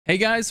Hey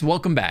guys,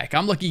 welcome back.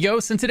 I'm Lucky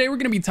Ghost, and today we're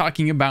going to be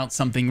talking about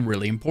something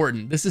really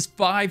important. This is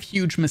 5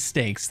 huge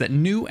mistakes that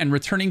new and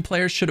returning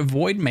players should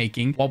avoid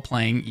making while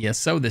playing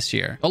ESO this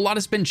year. A lot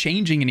has been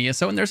changing in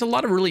ESO, and there's a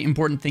lot of really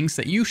important things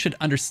that you should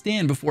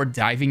understand before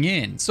diving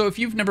in. So if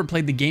you've never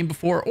played the game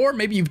before, or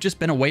maybe you've just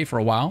been away for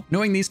a while,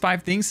 knowing these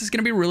 5 things is going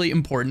to be really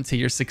important to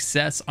your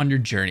success on your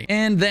journey.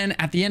 And then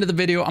at the end of the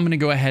video, I'm going to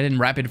go ahead and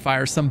rapid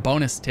fire some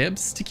bonus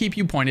tips to keep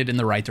you pointed in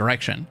the right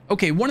direction.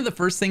 Okay, one of the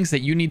first things that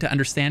you need to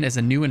understand as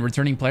a new and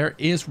returning player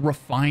is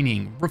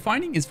refining.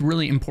 Refining is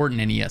really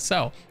important in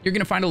ESO. You're going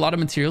to find a lot of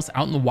materials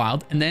out in the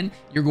wild, and then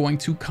you're going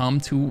to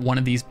come to one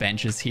of these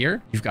benches here.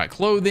 You've got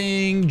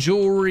clothing,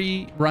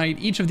 jewelry, right?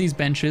 Each of these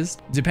benches,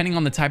 depending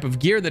on the type of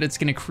gear that it's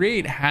going to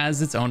create,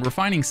 has its own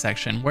refining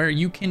section where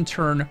you can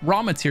turn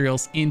raw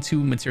materials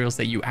into materials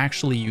that you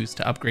actually use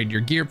to upgrade your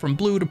gear from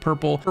blue to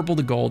purple, purple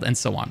to gold, and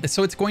so on.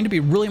 So it's going to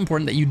be really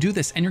important that you do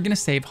this, and you're going to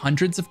save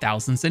hundreds of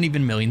thousands and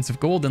even millions of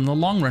gold in the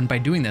long run by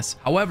doing this.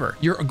 However,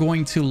 you're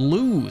going to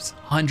lose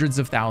hundreds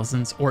of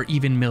thousands or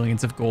even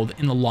millions of gold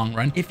in the long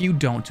run if you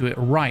don't do it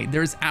right.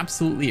 There's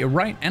absolutely a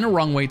right and a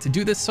wrong way to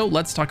do this, so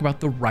let's talk about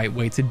the right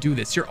way to do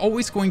this. You're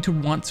always going to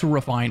want to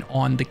refine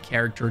on the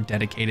character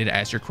dedicated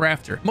as your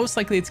crafter. Most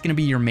likely it's going to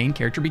be your main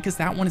character because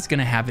that one is going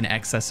to have an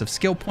excess of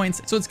skill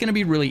points, so it's going to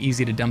be really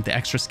easy to dump the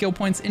extra skill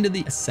points into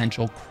the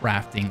essential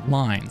crafting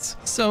lines.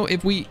 So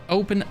if we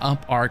open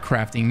up our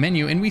crafting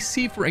menu and we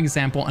see, for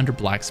example, under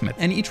blacksmith,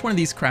 and each one of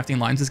these crafting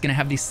lines is going to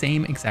have the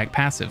same exact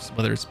passives,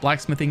 whether it's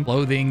blacksmithing,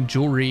 clothing,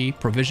 jewelry,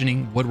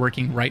 provisioning,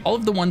 woodworking, right? All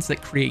of the ones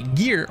that create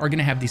gear are going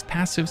to have these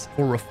passives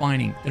for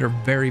refining that are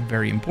very,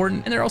 very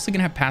important. And they're also going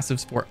to have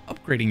passives for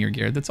upgrading your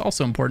gear. That's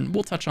also important.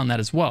 We'll touch on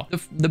that as well.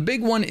 The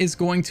big one is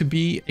going to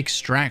be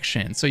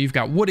extraction. So you've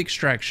got wood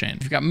extraction,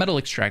 you've got metal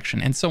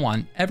extraction, and so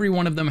on. Every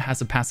one of them has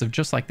a passive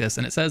just like this.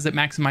 And it says it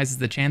maximizes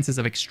the chances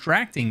of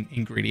extracting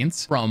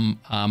ingredients from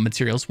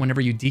materials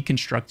whenever you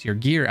deconstruct your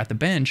gear at the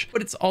bench,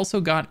 but it's also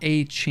got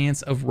a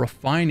chance of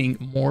refining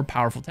more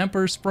powerful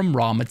tempers from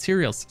raw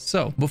materials.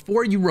 So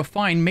before you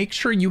refine, make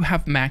sure you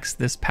have maxed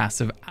this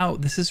passive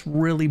out. This is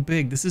really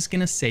big. This is going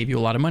to save you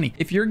a lot of money.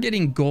 If you're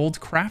getting gold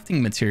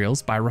crafting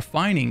materials by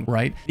refining,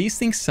 right, these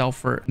things sell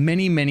for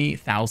many, many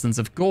thousands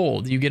of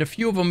gold. You get a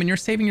few of them and you're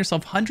saving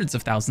yourself hundreds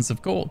of thousands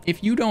of gold.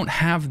 If you don't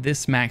have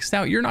this maxed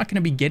out, you're not going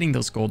to be getting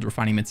those gold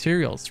refining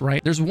materials,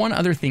 right? There's one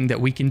other thing that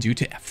we can do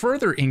to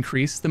further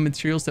increase the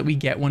materials that we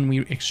get when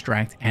we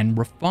extract and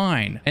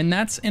refine, and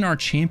that's in our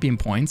champion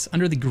points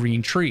under the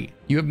green tree.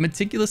 You have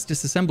meticulous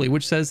disassembly,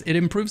 which says it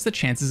improves the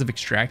chances of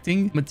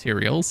extracting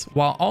materials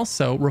while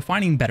also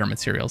refining better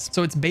materials.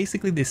 So it's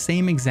basically the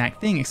same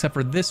exact thing, except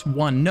for this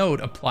one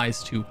node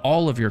applies to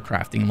all of your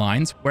crafting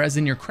lines, whereas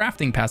in your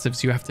crafting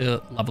passives, you have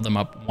to level them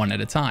up one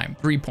at a time,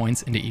 3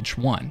 points into each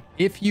one.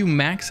 If you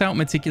max out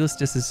meticulous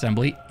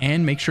disassembly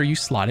and make sure you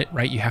slot it,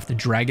 right, you have to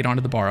drag it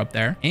onto the bar up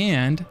there.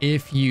 And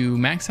if you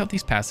max out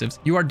these passives,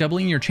 you are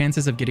doubling your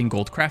chances of getting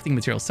gold crafting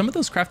materials. Some of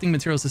those crafting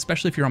materials,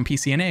 especially if you're on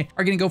PCNA,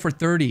 are going to go for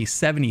 30,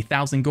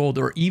 70,000 gold,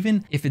 or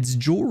even if it's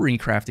jewelry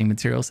crafting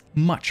materials,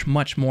 much,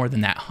 much more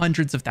than that,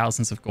 hundreds of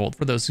thousands of gold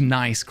for those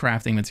nice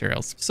crafting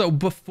materials. So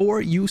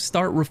before you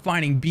start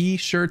refining, be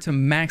sure to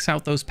max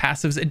out those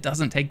passives. It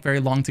doesn't take very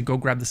long to go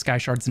grab the sky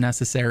shards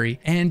necessary,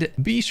 and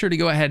be sure to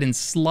go ahead and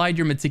slide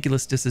your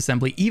meticulous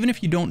disassembly. Even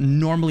if you don't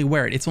normally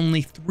wear it, it's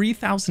only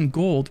 3,000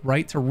 gold,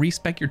 right, to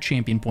respec your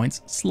champion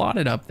points. Slot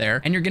it up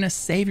there, and you're gonna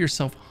save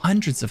yourself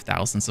hundreds of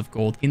thousands of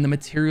gold in the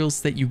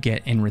materials that you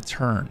get in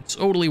return.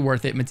 Totally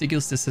worth it.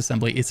 Meticulous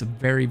disassembly is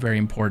very, very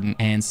important,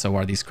 and so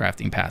are these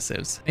crafting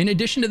passives. In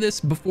addition to this,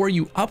 before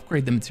you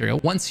upgrade the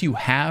material, once you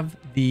have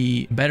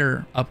the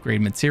better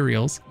upgrade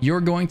materials,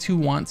 you're going to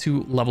want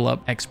to level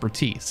up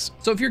expertise.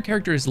 So if your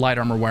character is light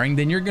armor wearing,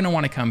 then you're going to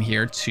want to come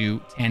here to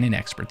tannin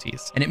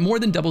expertise, and it more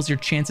than doubles your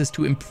chances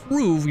to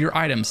improve your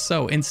items.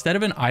 So instead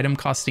of an item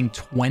costing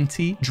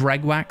 20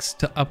 dreg wax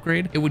to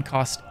upgrade, it would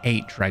cost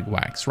 8 dreg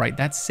wax, right?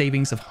 That's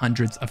savings of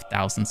hundreds of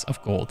thousands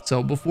of gold.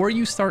 So before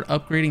you start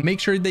upgrading, make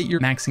sure that you're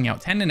maxing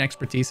out tannin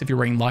expertise if you're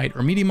wearing light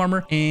or medium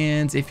armor,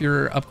 and if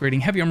you're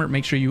upgrading heavy armor,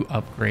 make sure you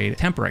upgrade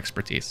temper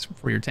expertise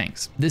for your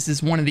tanks. This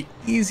is one of the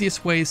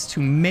easiest ways to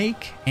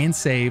make and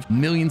save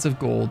millions of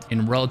gold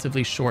in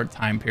relatively short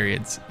time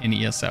periods in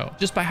ESO.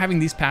 Just by having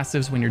these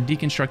passives when you're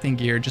deconstructing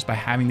gear, just by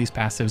having these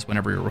passives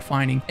whenever you're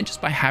refining, and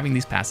just by having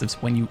these passives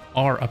when you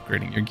are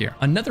upgrading your gear.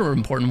 Another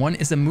important one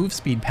is a move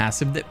speed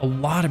passive that a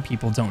lot of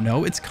people don't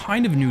know. It's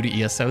kind of new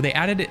to ESO. They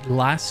added it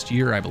last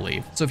year, I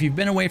believe. So if you've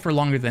been away for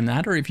longer than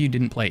that, or if you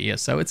didn't play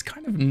ESO,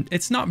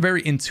 it's not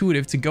very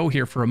intuitive to go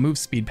here for a move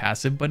speed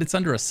passive, but it's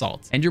under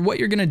assault. And what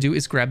you're going to do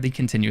is grab the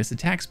continuous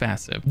attacks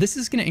passive. This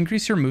is going to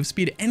increase your move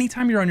speed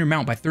anytime you're on your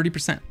mount by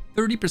 30%.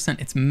 30%,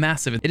 it's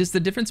massive. It is the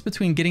difference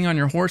between getting on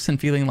your horse and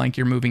feeling like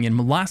you're moving in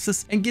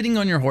molasses and getting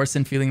on your horse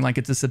and feeling like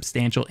it's a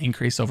substantial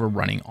increase over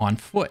running on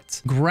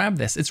foot. Grab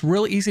this. It's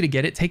real easy to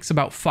get. It takes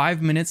about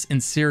 5 minutes in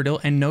Cyrodiil,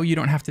 and no, you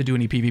don't have to do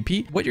any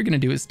PvP. What you're going to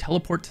do is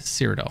teleport to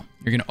Cyrodiil.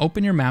 You're going to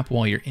open your map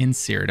while you're in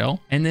Cyrodiil.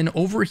 And then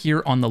over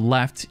here on the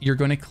left, you're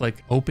going to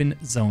click Open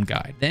Zone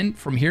Guide. Then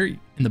from here,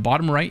 in the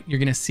bottom right, you're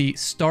going to see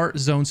Start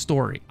Zone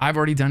Story. I've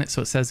already done it,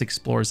 so it says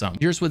Explore Zone.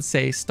 Yours would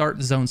say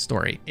Start Zone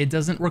Story. It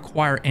doesn't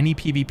require any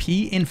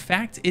PvP. In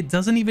fact, it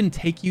doesn't even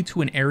take you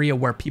to an area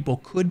where people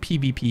could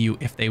PvP you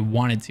if they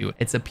wanted to.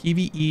 It's a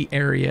PvE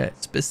area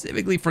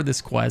specifically for this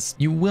quest.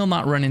 You will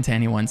not run into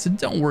anyone, so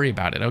don't worry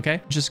about it,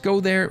 okay? Just go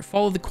there,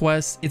 follow the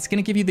quest. It's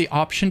going to give you the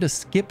option to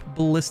skip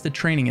ballista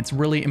training. It's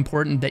really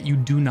important that you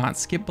do not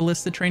skip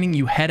ballista training.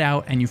 You head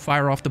out and you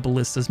fire off the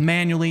ballistas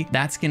manually.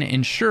 That's going to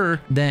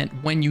ensure that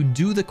when you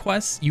do the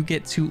quest, you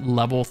get to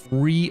level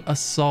 3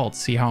 assault.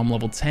 See how I'm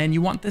level 10?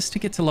 You want this to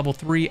get to level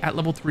 3. At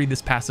level 3,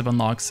 this passive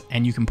unlocks,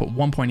 and you can put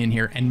 1 point in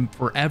here and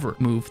forever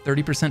move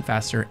 30%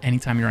 faster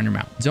anytime you're on your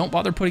mount. Don't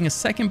bother putting a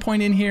second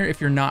point in here if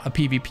you're not a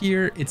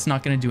PvPer. It's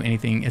not going to do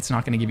anything. It's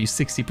not going to give you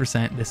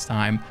 60% this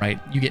time, right?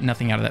 You get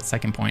nothing out of that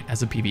second point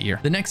as a PvEer.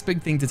 The next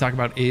big thing to talk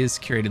about is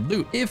curated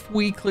loot. If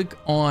we click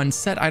on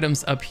set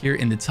items up here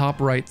in the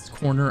top right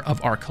corner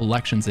of our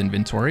collections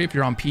inventory, if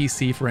you're on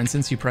PC, for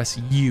instance, you press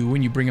U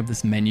and you bring up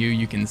this menu,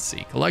 you can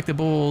see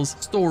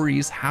collectibles,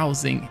 stories,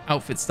 housing,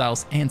 outfit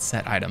styles, and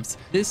set items.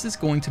 This is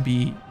going to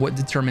be what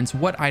determines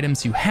what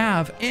items you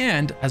have,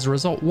 and as a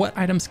result, what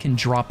items can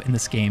drop in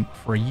this game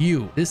for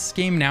you. This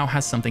game now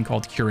has something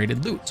called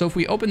curated loot. So if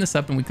we open this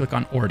up and we click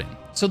on Orden,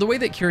 so the way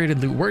that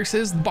curated loot works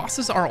is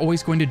bosses are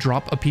always going to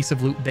drop a piece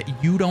of loot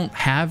that you don't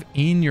have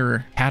in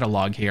your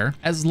catalog here,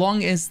 as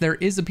long as there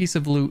is a piece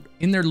of loot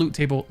in their loot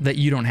table that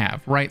you don't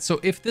have, right? So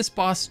if this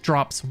boss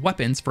drops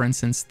weapons, for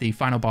instance, the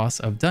final boss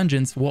of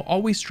dungeons will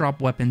always drop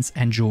weapons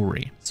and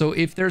jewelry. So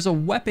if there's a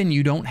weapon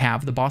you don't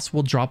have, the boss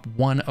will drop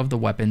one of the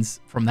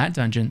weapons from that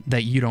dungeon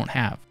that you don't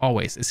have.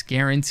 Always, it's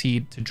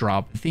guaranteed to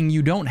drop the thing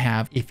you don't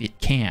have if it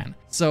can.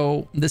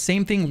 So the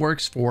same thing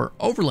works for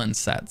overland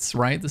sets,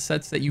 right? The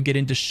sets that you get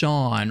into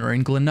Sean or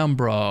in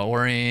Glenumbra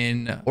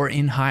or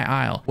in High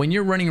Isle. When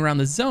you're running around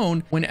the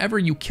zone, whenever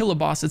you kill a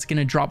boss, it's going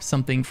to drop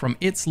something from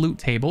its loot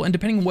table. And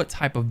depending on what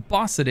type of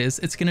boss it is,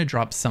 it's going to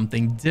drop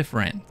something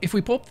different. If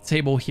we pull up the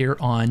table here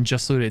on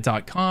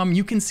justlootit.com,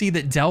 you can see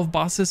that Delve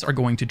bosses are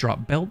going to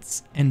drop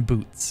belts and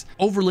boots.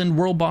 Overland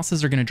world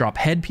bosses are going to drop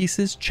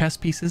headpieces,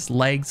 chest pieces,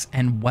 legs,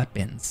 and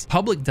weapons.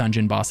 Public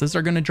dungeon bosses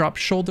are going to drop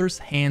shoulders,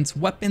 hands,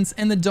 weapons,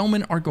 and the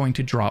Domain are going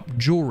to drop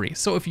jewelry.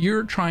 So if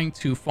you're trying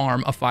to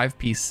farm a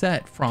 5-piece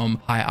set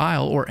from High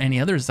Isle or any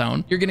other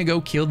zone, you're going to go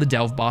kill the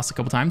Delve boss a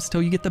couple times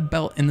until you get the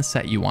belt in the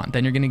set you want.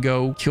 Then you're going to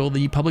go kill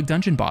the public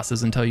dungeon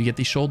bosses until you get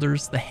the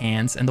shoulders, the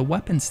hands, and the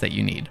weapons that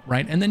you need,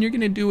 right? And then you're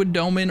going to do a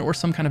Domain or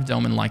some kind of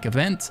Domain-like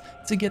event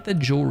to get the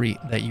jewelry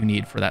that you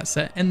need for that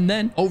set. And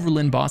then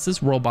overland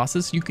bosses, world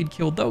bosses, you could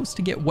kill those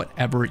to get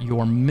whatever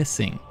you're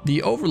missing.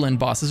 The overland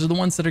bosses are the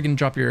ones that are going to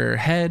drop your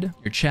head,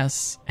 your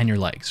chest, and your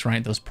legs,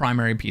 right? Those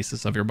primary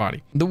pieces of your body.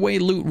 The way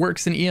loot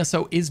works in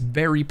ESO is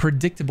very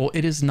predictable.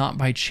 It is not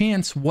by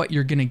chance what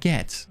you're going to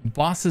get.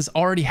 Bosses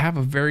already have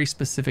a very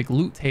specific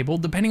loot table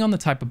depending on the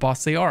type of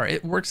boss they are.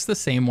 It works the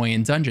same way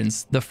in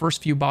dungeons. The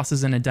first few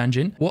bosses in a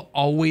dungeon will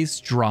always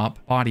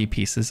drop body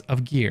pieces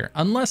of gear,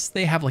 unless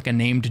they have like a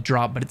named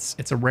drop, but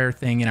it's a rare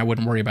thing and I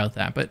wouldn't worry about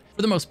that. But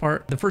for the most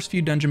part, the first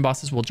few dungeon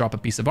bosses will drop a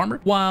piece of armor,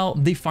 while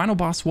the final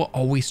boss will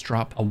always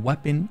drop a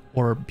weapon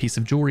or a piece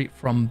of jewelry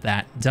from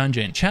that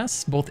dungeon.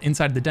 Chests, both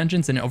inside the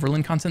dungeons and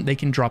overland content, they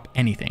can drop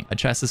anything. A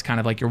chest is kind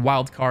of like your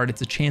wild card.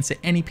 It's a chance at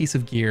any piece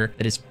of gear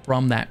that is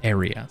from that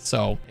area.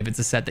 So if it's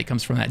a set that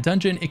comes from that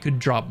dungeon, it could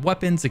drop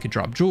weapons, it could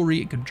drop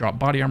jewelry, it could drop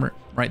body armor,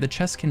 right? The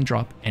chest can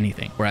drop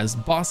anything. Whereas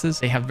bosses,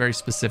 they have very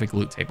specific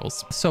loot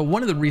tables. So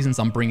one of the reasons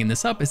I'm bringing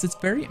this up is it's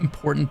very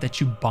important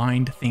that you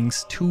bind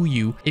things to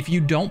you. If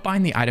you don't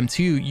bind the item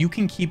to you, you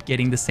can keep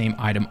getting the same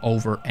item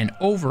over and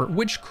over,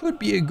 which could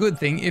be a good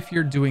thing if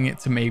you're doing it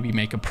to maybe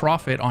make a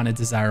profit on a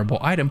desirable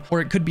item,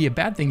 or it could be a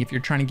bad thing if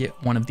you're trying to get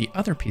one of the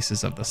other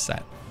pieces of the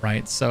set,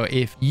 right? So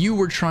if you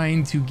were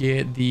trying to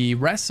get the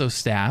resto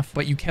staff,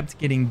 but you kept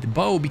getting the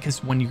bow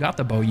because when you got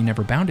the bow, you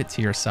never bound it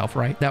to yourself,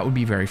 right? That would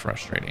be very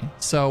frustrating.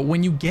 So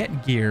when you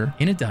get gear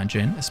in a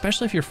dungeon,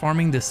 especially if you're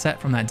farming the set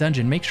from that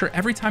dungeon, make sure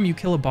every time you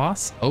kill a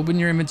boss, open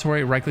your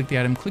inventory, right click the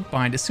item, click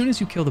bind. As soon as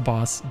you kill the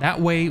boss, that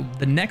way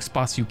the next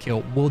boss you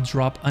kill will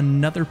drop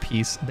another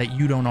piece that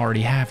you don't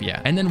already have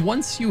yet. And then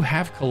once you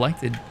have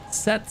collected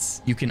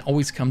sets, you can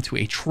always come to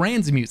a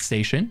transmute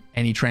station,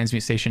 any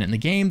transmute station in the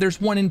game. There's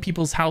one in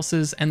people's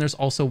houses and there's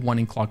also one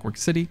in Clockwork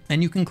City,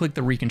 and you can click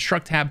the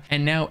reconstruct tab,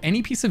 and now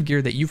any piece of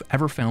gear that you've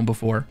ever found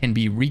before can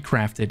be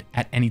recrafted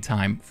at any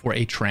time for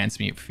a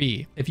transmute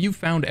fee. If you've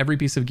found every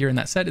piece of gear in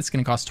that set, it's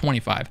going to cost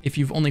 25. If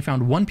you've only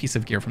found one piece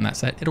of gear from that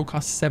set, it'll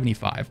cost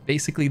 75.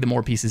 Basically, the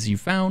more pieces you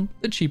found,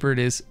 the cheaper it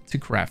is to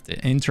craft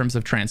it in terms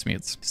of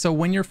transmutes. So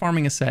when you're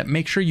farming a set,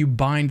 make sure you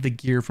bind the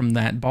gear from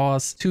that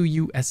boss to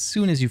you as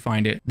soon as you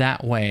find it.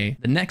 That way,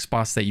 the next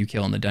boss that you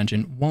kill in the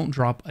dungeon won't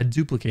drop a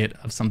duplicate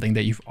of something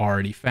that you've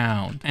already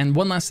found. And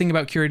one last thing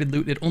about curated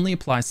loot, it only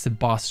applies to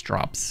boss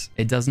drops.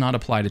 It does not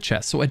apply to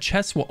chests. So a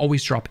chest will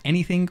always drop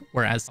anything,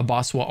 whereas a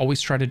boss will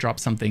always try to drop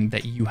something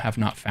that you have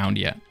not found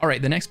yet. All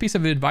right, the next piece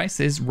of advice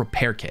is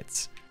repair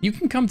kits. you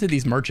can come to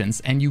these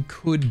merchants and you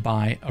could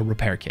buy a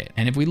repair kit.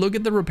 And if we look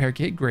at the repair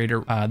kit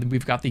grader,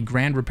 we've got the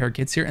grand repair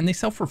kits here and they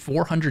sell for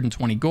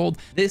 420 gold.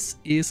 This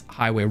is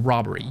highway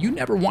robbery. You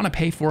never want to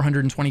pay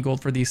 420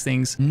 gold for these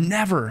things.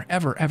 Never,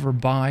 ever, ever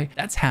buy.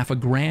 That's half a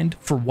grand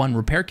for one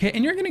repair kit.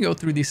 And you're going to go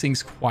through these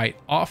things quite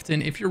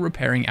often if you're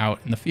repairing out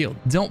in the field.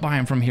 Don't buy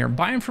them from here.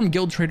 Buy them from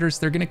guild traders.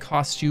 They're going to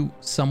cost you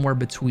somewhere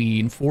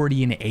between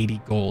 40 and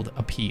 80 gold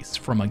a piece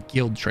from a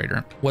guild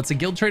trader. What's a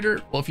guild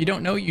trader? Well, if you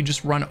don't know, you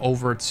just run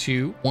over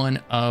to one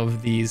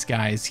of these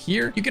guys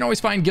here. You can always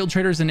find guild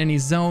traders in any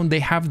zone. They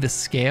have the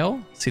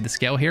scale. See the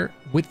scale here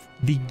with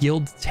the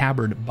guild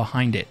tabard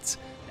behind it.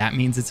 That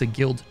means it's a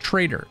guild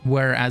trader,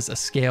 whereas a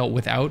scale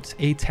without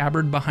a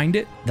tabard behind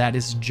it, that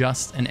is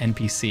just an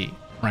NPC,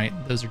 right?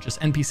 Those are just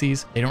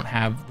NPCs. They don't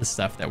have the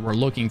stuff that we're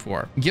looking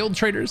for. Guild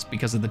traders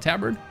because of the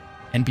tabard,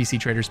 NPC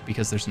traders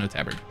because there's no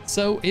tabard.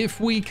 So if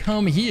we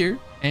come here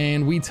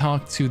and we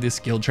talk to this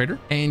guild trader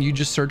and you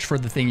just search for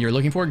the thing you're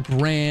looking for,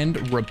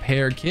 grand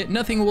repair kit,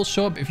 nothing will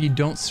show up if you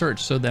don't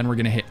search. So then we're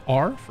going to hit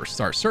R for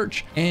start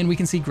search and we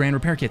can see grand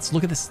repair kits.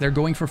 Look at this. They're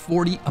going for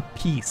 40 a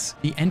piece.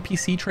 The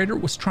NPC trader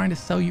was trying to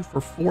sell you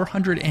for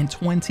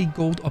 420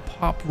 gold a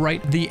pop,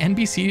 right? The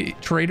NPC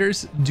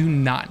traders do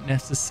not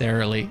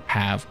necessarily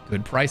have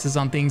good prices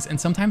on things. And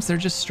sometimes they're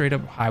just straight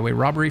up highway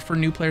robbery for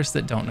new players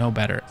that don't know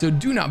better. So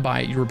do not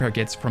buy your repair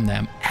kits from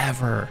them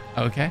ever.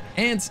 Okay.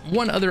 And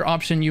one other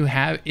option you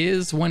have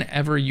is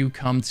whenever you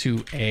come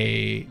to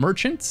a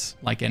merchant,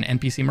 like an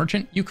NPC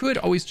merchant, you could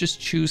always just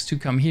choose to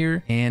come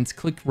here and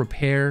click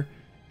repair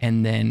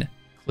and then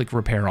click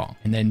repair all,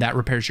 and then that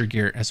repairs your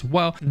gear as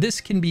well.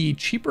 This can be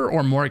cheaper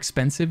or more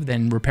expensive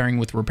than repairing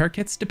with repair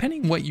kits,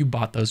 depending what you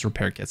bought those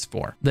repair kits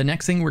for. The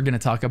next thing we're going to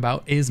talk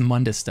about is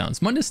Mundus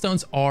Stones. Mundus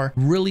Stones are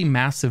really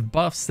massive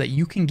buffs that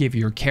you can give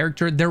your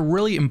character. They're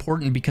really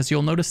important because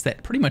you'll notice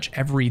that pretty much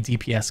every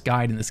DPS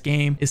guide in this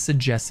game is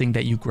suggesting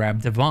that you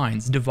grab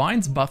Divines.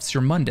 Divines buffs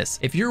your Mundus.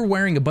 If you're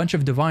wearing a bunch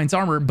of Divines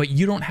armor, but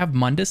you don't have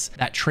Mundus,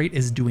 that trait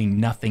is doing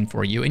nothing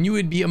for you. And you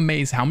would be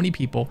amazed how many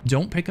people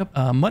don't pick up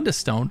a Mundus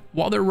Stone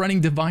while they're running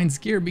Divine's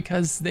gear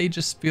because they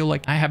just feel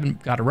like I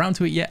haven't got around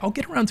to it yet. I'll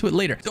get around to it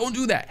later. Don't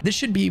do that. This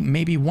should be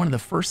maybe one of the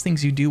first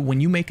things you do when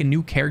you make a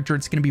new character.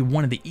 It's going to be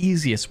one of the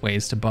easiest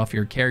ways to buff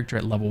your character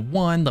at level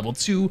 1, level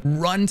 2.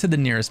 Run to the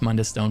nearest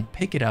Mundus Stone,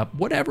 pick it up,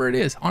 whatever it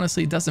is.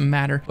 Honestly, it doesn't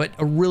matter. But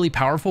a really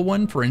powerful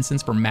one, for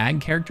instance, for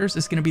mag characters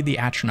is going to be the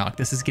Atronach.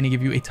 This is going to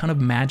give you a ton of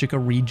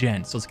magicka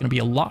regen. So it's going to be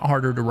a lot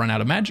harder to run out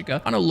of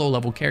magicka on a low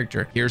level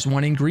character. Here's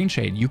one in Green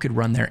Shade. You could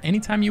run there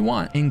anytime you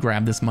want and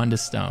grab this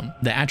Mundus Stone.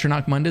 The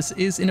Atronach Mundus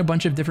is in a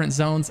bunch of different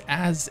zones,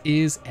 as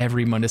is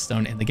every Mundus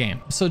Stone in the game.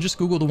 So just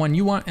Google the one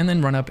you want and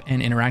then run up and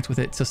interact with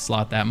it to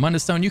slot that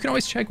Mundus Stone. You can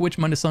always check which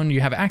Mundus Stone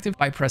you have active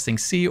by pressing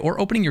C or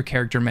opening your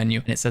character menu,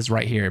 and it says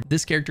right here,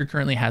 this character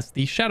currently has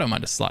the Shadow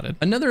Mundus slotted.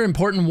 Another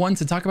important one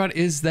to talk about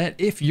is that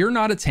if you're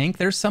not a tank,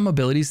 there's some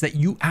abilities that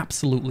you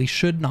absolutely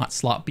should not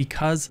slot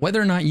because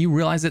whether or not you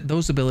realize it,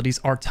 those abilities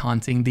are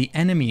taunting the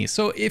enemy.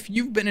 So if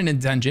you've been in a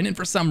dungeon and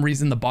for some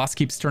reason the boss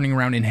keeps turning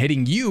around and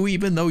hitting you,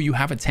 even though you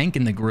have a tank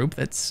in the group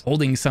that's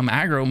holding some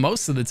aggro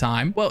most of the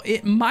time, well,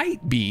 it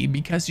might be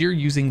because you're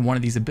using one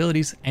of these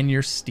abilities and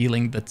you're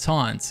stealing the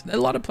taunt. A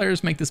lot of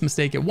players make this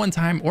mistake at one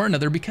time or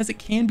another because it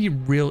can be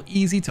real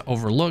easy to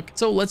overlook.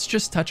 So let's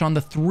just touch on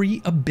the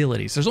 3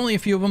 abilities. There's only a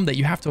few of them that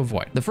you have to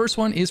avoid. The first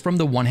one is from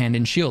the One Hand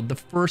and Shield. The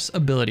first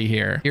ability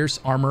here, Pierce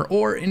Armor,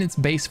 or in its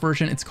base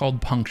version, it's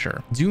called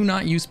Puncture. Do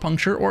not use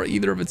Puncture or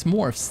either of its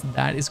morphs.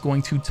 That is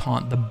going to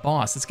taunt the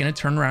boss. It's going to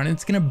turn around and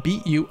it's going to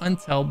beat you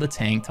until the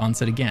tank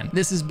taunts it again.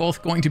 This is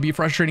both going to be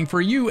frustrating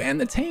for you and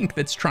the tank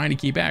that's trying to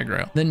keep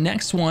aggro. The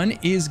next one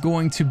is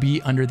going to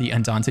be under the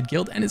Undaunted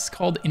Guild and it's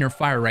called Inner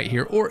Fire right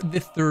here, or the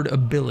third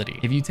ability.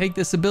 If you take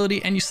this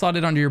ability and you slot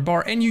it under your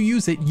bar and you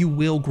use it, you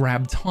will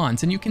grab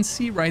taunt. And you can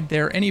see right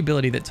there, any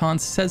ability that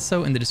taunts says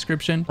so in the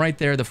description. Right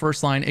there, the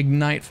first line,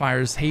 Ignite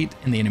fires hate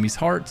in the enemy's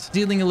heart,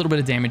 dealing a little bit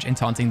of damage and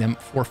taunting them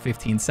for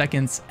 15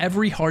 seconds.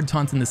 Every hard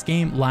taunt in this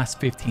game lasts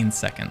 15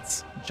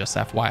 seconds. Just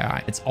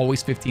FYI, it's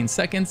always 15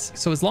 seconds.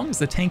 So as long as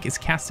the tank is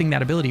casting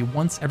that ability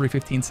once every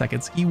 15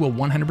 seconds, he will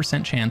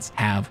 100% chance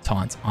have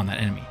taunt on that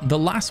enemy. The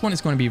last one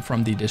is going to be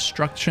from the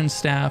Destruction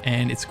Staff,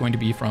 and it's going to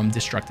be from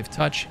Destructive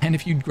Touch. And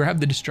if you grab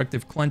the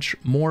Destructive Clench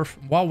morph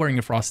while wearing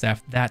a Frost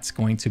Staff, that's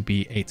going to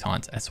be a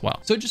taunt as well.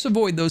 So just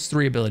avoid those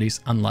 3 abilities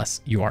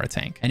unless you are a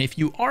tank. And if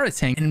you are a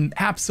tank, and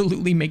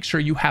absolutely make sure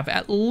you have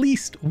at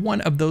least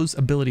one of those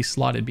abilities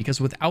slotted, because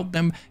without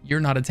them, you're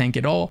not a tank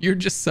at all. You're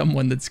just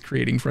someone that's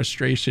creating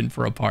frustration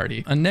for a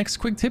party. A next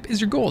quick tip is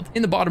your gold.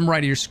 In the bottom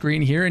right of your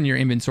screen here in your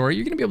inventory,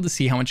 you're going to be able to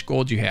see how much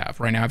gold you have.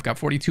 Right now, I've got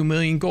 42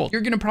 million gold. You're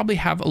going going to probably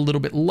have a little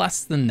bit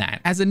less than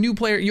that. As a new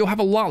player, you'll have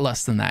a lot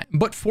less than that.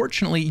 But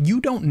fortunately, you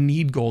don't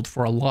need gold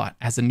for a lot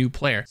as a new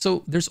player.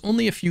 So there's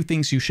only a few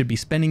things you should be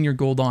spending your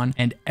gold on,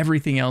 and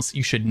everything else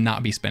you should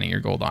not be spending your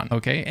gold on,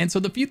 okay? And so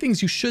the few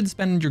things you should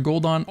spend your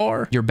gold on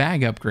are your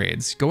bag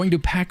upgrades, going to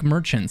pack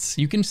merchants.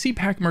 You can see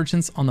pack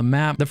merchants on the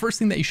map. The first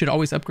thing that you should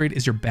always upgrade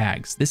is your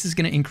bags. This is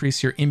going to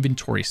increase your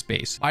inventory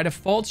space. By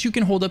default, you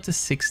can hold up to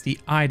 60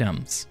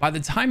 items. By the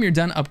time you're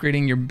done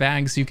upgrading your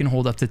bags, you can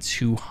hold up to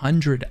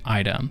 200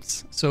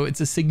 items. So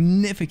it's a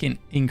significant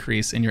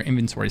increase in your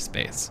inventory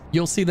space.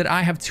 You'll see that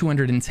I have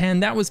 210.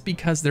 That was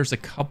because there's a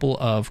couple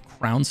of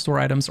crown store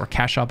items or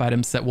cash shop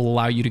items that will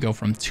allow you to go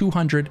from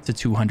 200 to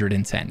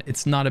 210.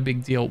 It's not a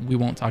big deal. We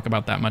won't talk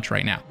about that much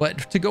right now.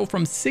 But to go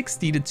from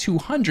 60 to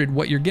 200,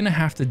 what you're going to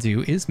have to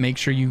do is make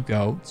sure you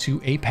go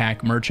to a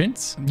pack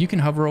merchant. You can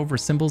hover over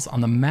symbols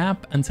on the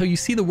map until you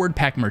see the word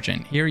pack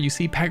merchant. Here you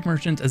see pack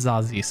merchant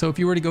Azazi. So if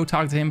you were to go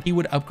talk to him, he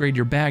would upgrade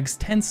your bags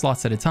 10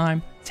 slots at a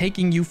time,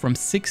 taking you from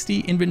 60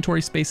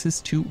 inventory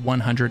spaces to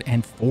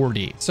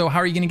 140. So how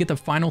are you going to get the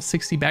final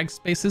 60 bag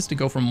spaces to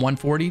go from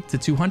 140 to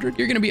 200?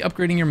 You're going to be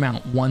upgrading your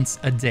mount once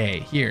a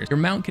day. Here, your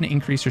mount can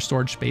increase your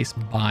storage space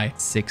by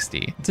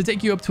 60 to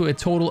take you up to a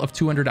total of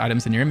 200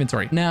 items in your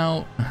inventory.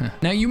 Now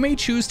you may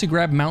choose to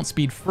grab mount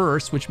speed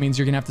first, which means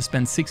you're going to have to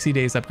spend 60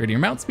 days upgrading your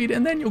mount speed,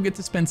 and then you'll get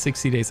to spend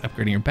 60 days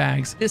upgrading your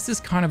bags. This is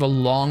kind of a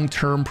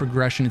long-term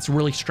progression. It's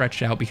really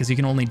stretched out because you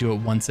can only do it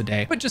once a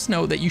day, but just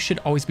know that you should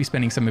always be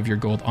spending some of your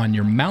gold on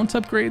your mount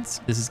upgrades.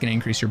 This is going to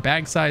increase your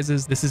bag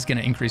sizes. This is going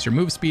to increase your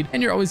move speed,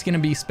 and you're always going to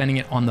be spending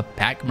it on the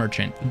back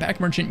merchant. The back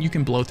merchant you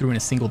can blow through in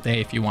a single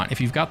day if you want.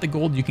 If you've got the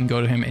gold, you can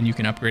go to him and you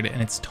can upgrade it,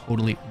 and it's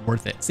totally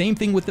worth it. Same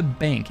thing with the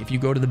bank. If you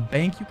go to the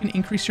bank, you can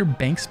increase your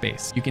bank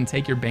space. You can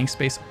take your bank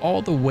space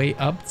all the way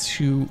up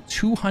to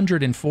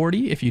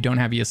 240 if you don't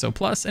have ESO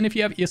Plus, and if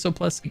you have ESO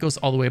Plus, it goes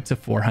all the way up to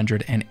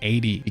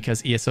 480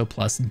 because ESO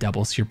Plus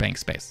doubles your bank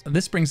space.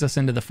 This brings us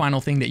into the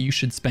final thing that you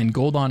should spend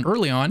gold on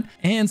early on,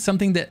 and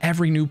something that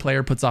every new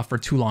player puts off for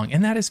too long,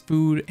 and that is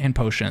food and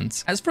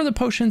potions. As for the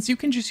potions, you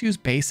can just use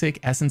basic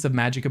Essence of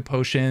Magicka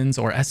potions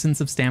or Essence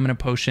of Stamina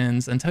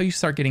potions until you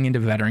start getting into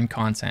veteran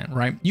content,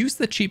 right? Use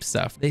the cheap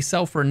stuff. They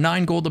sell for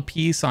 9 gold a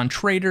piece on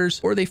traders,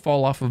 or they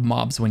fall off of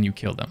mobs when you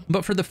kill them.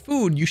 But for the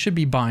food, you should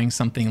be buying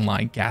something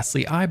like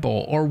Ghastly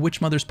Eyeball or Witch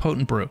Mother's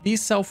Potent Brew.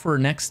 These sell for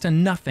next to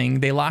nothing.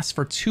 They last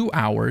for 2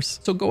 hours,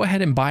 so go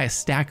ahead and buy a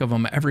stack of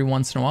them every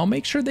once in a while.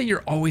 Make sure that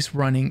you're always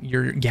running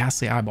your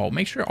Ghastly Eyeball.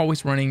 Make sure you're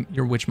always running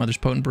your Witch Mother's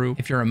Potent Brew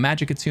if you're a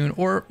Magicka tune,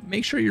 or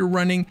make sure you're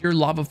running your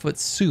Lava Foot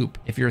Soup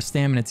if you're a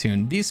Stamina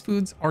tune. These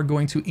foods are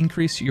going to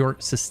increase your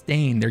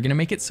sustain. They're going to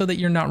make it so that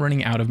you're not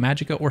running out of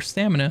Magicka or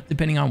Stamina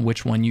depending on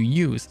which one you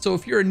use. So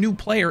if you're a new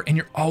player and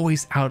you're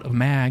always out of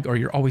mag or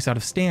you're always out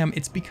of stam,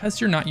 it's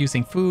because you're not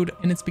using food,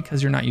 and it's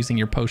because you're not using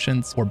your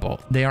potions, or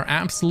both. They are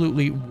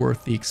absolutely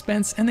worth the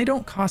expense, and they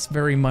don't cost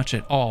very much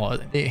at all.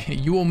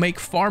 You will make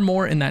far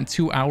more in that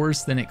 2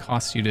 hours than it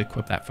costs you to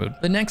equip that food.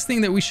 The next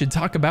thing that we should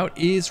talk about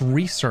is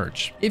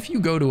research. If you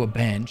go to a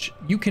bench,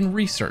 you can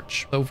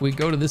research. So if we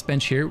go to this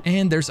bench here,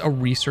 and there's a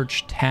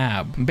research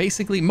tab.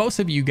 Basically, most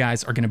of you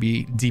guys are going to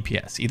be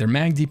DPS, either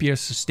mag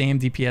DPS or stam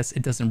DPS.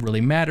 It doesn't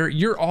really matter.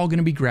 You're all going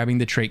to be grabbing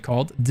the trait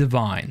called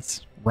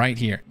Divines. Right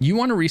here. You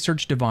want to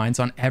research divines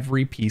on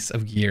every piece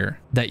of gear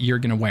that you're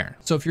going to wear.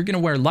 So if you're going to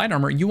wear light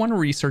armor, you want to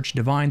research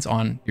divines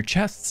on your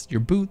chests,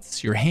 your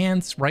boots, your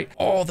hands, right?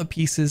 All the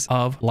pieces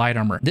of light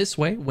armor. This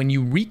way, when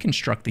you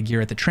reconstruct the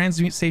gear at the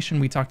transmute station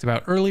we talked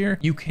about earlier,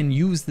 you can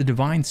use the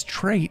divines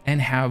trait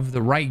and have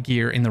the right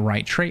gear in the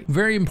right trait.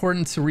 Very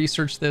important to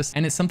research this,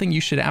 and it's something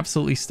you should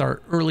absolutely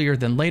start earlier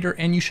than later,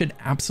 and you should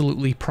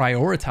absolutely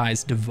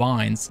prioritize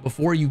divines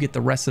before you get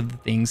the rest of the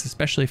things,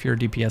 especially if you're a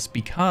DPS,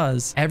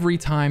 because every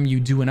time you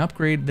do an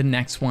upgrade, the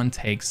next one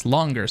takes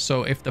longer.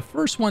 So if the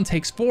first one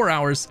takes 4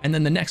 hours, and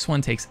then the next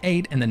one takes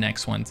 8, and the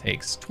next one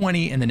takes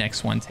 20, and the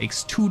next one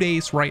takes 2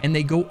 days, right? And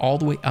they go all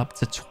the way up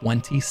to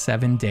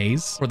 27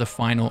 days for the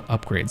final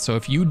upgrade. So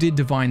if you did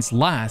divines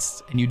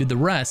last and you did the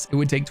rest, it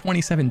would take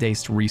 27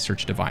 days to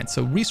research divines.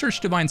 So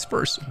research divines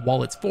first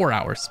while it's 4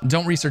 hours.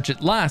 Don't research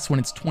it last when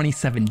it's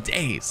 27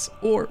 days,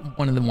 or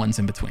one of the ones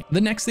in between.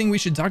 The next thing we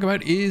should talk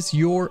about is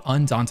your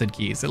Undaunted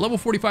keys. At level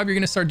 45, you're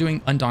going to start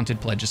doing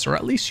Undaunted pledges, or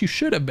at least you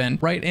should have been,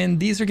 right? And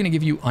these are going to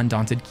give you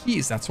Undaunted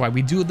keys. That's why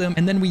we do them.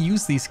 And then we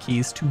use these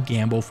keys to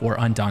gamble for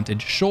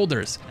Undaunted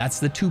shoulders. That's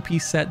the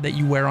 2-piece set that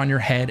you wear on your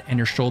head and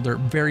your shoulder.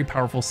 Very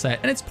powerful set.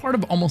 And it's part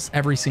of almost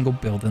every single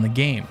build in the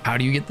game. How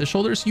do you get the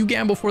shoulders? You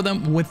gamble for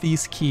them with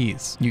these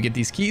keys. You get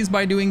these keys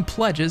by doing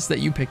pledges that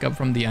you pick up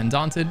from the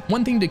Undaunted.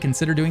 One thing to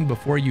consider doing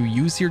before you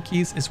use your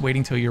keys is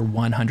waiting till you're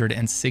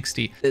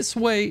 160. This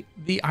way,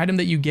 the item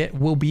that you get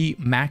will be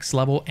max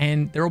level,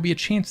 and there will be a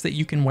chance that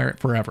you can wear it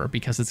forever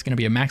because it's going to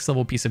be a max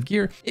level piece of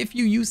gear. If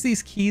you use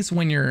these keys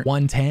when you're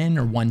 110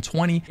 or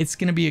 120, it's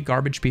going to be a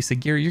garbage piece of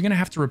gear. You're going to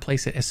have to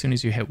replace it as soon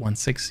as you hit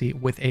 160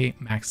 with a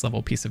max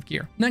level piece of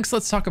gear. Next,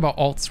 let's talk about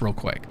alts real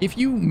quick. If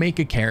you make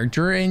a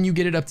character and you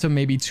get it up to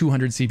maybe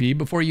 200 CP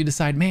before you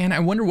decide, man, I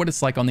wonder what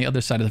it's like on the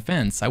other side of the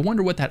fence. I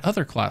wonder what that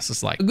other class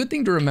is like. A good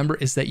thing to remember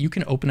is that you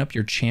can open up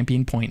your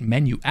champion point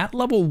menu at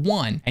level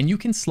 1 and you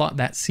can slot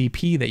that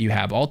CP that you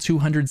have, all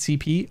 200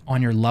 CP,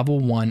 on your level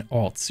 1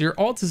 alts. So your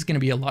alts is going to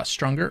be a lot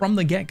stronger from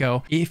the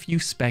get-go if you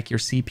spec your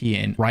CP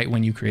in right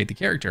when you create the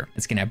character.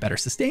 It's going to have better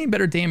sustain,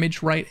 better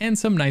damage, right, and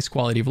some nice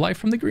quality of life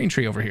from the green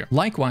tree over here.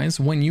 Likewise,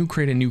 when you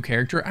create a new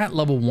character at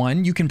level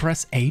 1, you can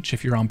press H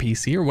if you're on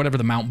PC or whatever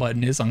the mount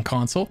button is on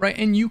console, right,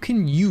 and you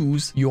can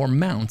use your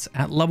mount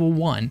at level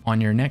 1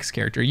 on your next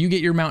character. You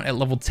get your mount at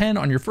level 10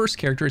 on your first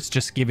character. It's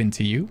just given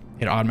to you.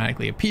 It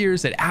automatically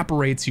appears, it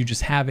apparates, you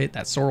just have it,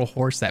 that sorrel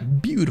horse,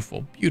 that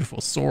beautiful, beautiful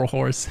sorrel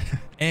horse.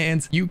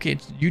 And you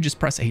just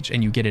press H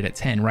and you get it at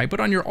 10, right? But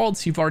on your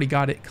alts, you've already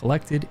got it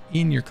collected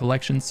in your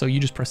collection. So you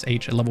just press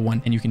H at level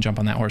 1 and you can jump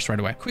on that horse right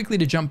away. Quickly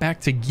to jump back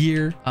to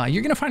gear,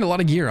 you're gonna find a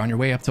lot of gear on your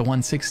way up to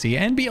 160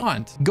 and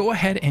beyond. Go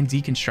ahead and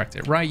deconstruct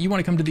it, right? You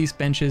wanna come to these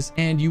benches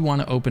and you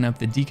wanna open up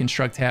the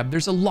deconstruct tab.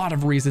 There's a lot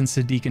of reasons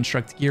to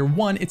deconstruct gear.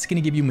 1, it's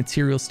gonna give you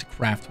materials to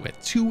craft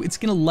with. 2, it's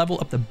gonna level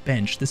up the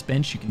bench. This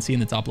bench you can see in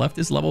the top left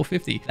is level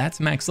 50. That's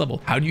max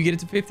level. How do you get it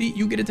to 50?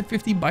 You get it to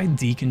 50 by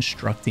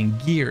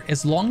deconstructing gear.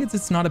 As long as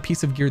it's not a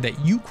piece of gear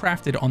that you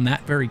crafted on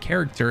that very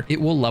character, it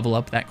will level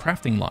up that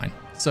crafting line.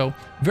 So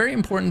very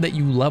important that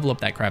you level up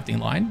that crafting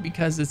line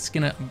because it's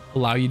going to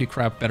allow you to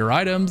craft better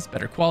items,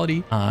 better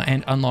quality,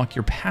 and unlock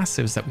your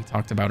passives that we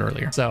talked about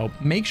earlier. So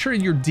make sure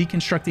you're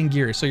deconstructing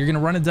gear. So you're going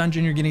to run a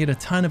dungeon, you're going to get a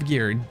ton of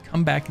gear,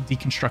 come back and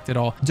deconstruct it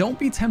all. Don't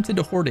be tempted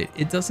to hoard it.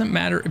 It doesn't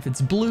matter if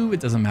it's blue, it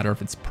doesn't matter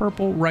if it's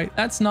purple, right?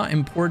 That's not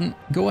important.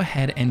 Go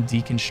ahead and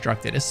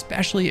deconstruct it,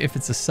 especially if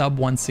it's a sub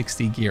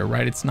 160 gear,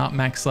 right? It's not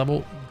max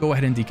level. Go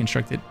ahead and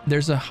deconstruct it.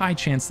 There's a high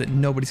chance that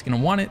nobody's going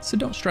to want it, so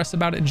don't stress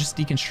about it. Just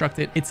deconstruct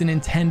it. It's an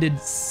intended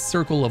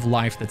circle of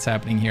life that's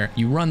happening here.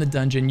 You run the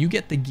dungeon, you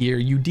get the gear,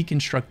 you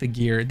deconstruct the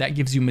gear. That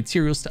gives you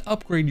materials to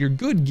upgrade your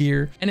good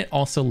gear, and it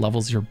also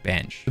levels your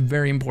bench. A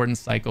very important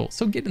cycle.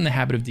 So get in the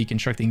habit of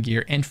deconstructing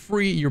gear and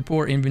free your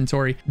poor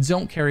inventory.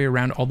 Don't carry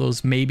around all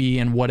those maybe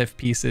and what if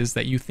pieces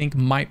that you think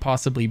might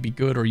possibly be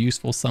good or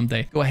useful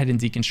someday. Go ahead and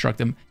deconstruct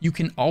them. You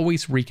can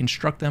always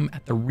reconstruct them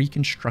at the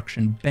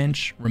reconstruction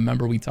bench.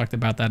 Remember, we talked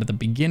about that at the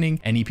beginning.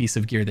 Any piece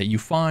of gear that you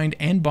find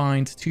and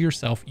bind to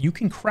yourself, you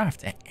can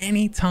craft at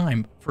any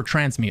time for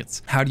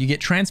transmutes. How do you get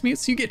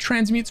transmutes? You get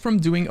transmutes from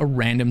doing a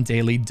random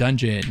daily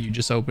dungeon. You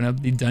just open up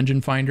the dungeon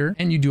finder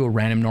and you do a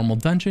random normal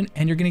dungeon,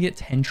 and you're going to get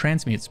 10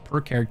 transmutes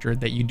per character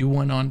that you do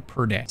one on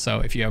per day. So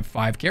if you have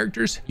 5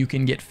 characters, you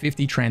can get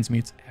 50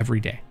 transmutes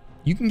every day.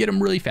 You can get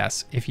them really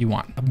fast if you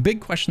want. A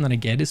big question that I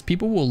get is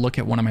people will look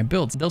at one of my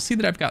builds. They'll see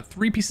that I've got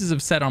 3 pieces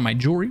of set on my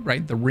jewelry,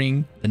 right? The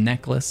ring, the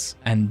necklace,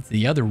 and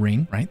the other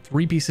ring, right?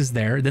 3 pieces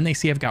there. Then they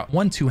see I've got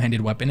 1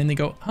 2-handed weapon and they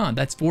go, huh,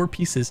 that's 4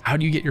 pieces. How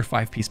do you get your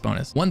 5-piece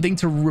bonus? One thing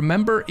to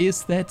remember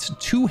is that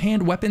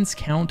 2-hand weapons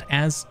count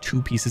as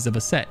 2 pieces of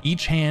a set.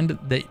 Each hand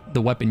that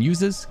the weapon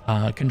uses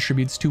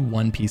contributes to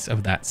 1 piece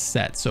of that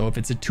set. So if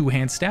it's a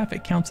 2-hand staff,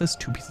 it counts as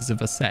 2 pieces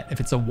of a set. If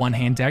it's a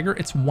 1-hand dagger,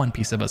 it's 1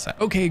 piece of a set.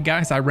 Okay,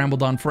 guys, I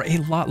rambled on for a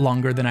lot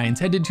longer than I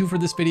intended to for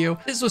this video.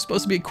 This was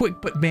supposed to be a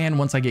quick, but man,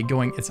 once I get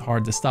going, it's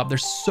hard to stop.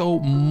 There's so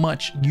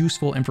much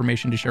useful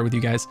information to share with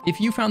you guys. If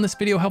you found this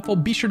video helpful,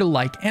 be sure to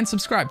like and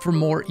subscribe for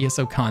more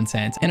ESO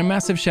content. And a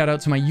massive shout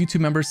out to my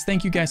YouTube members.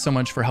 Thank you guys so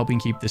much for helping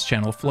keep this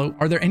channel afloat.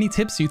 Are there any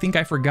tips you think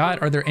I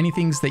forgot? Are there any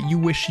things that you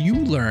wish you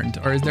learned?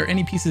 Or is there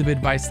any pieces of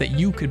advice that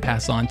you could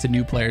pass on to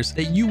new players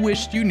that you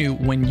wished you knew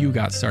when you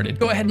got started?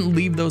 Go ahead and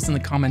leave those in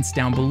the comments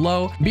down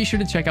below. Be sure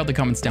to check out the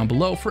comments down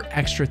below for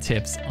extra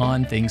tips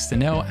on things to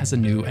know as a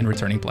new and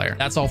returning player.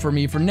 That's all for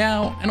me for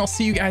now, and I'll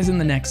see you guys in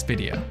the next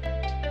video.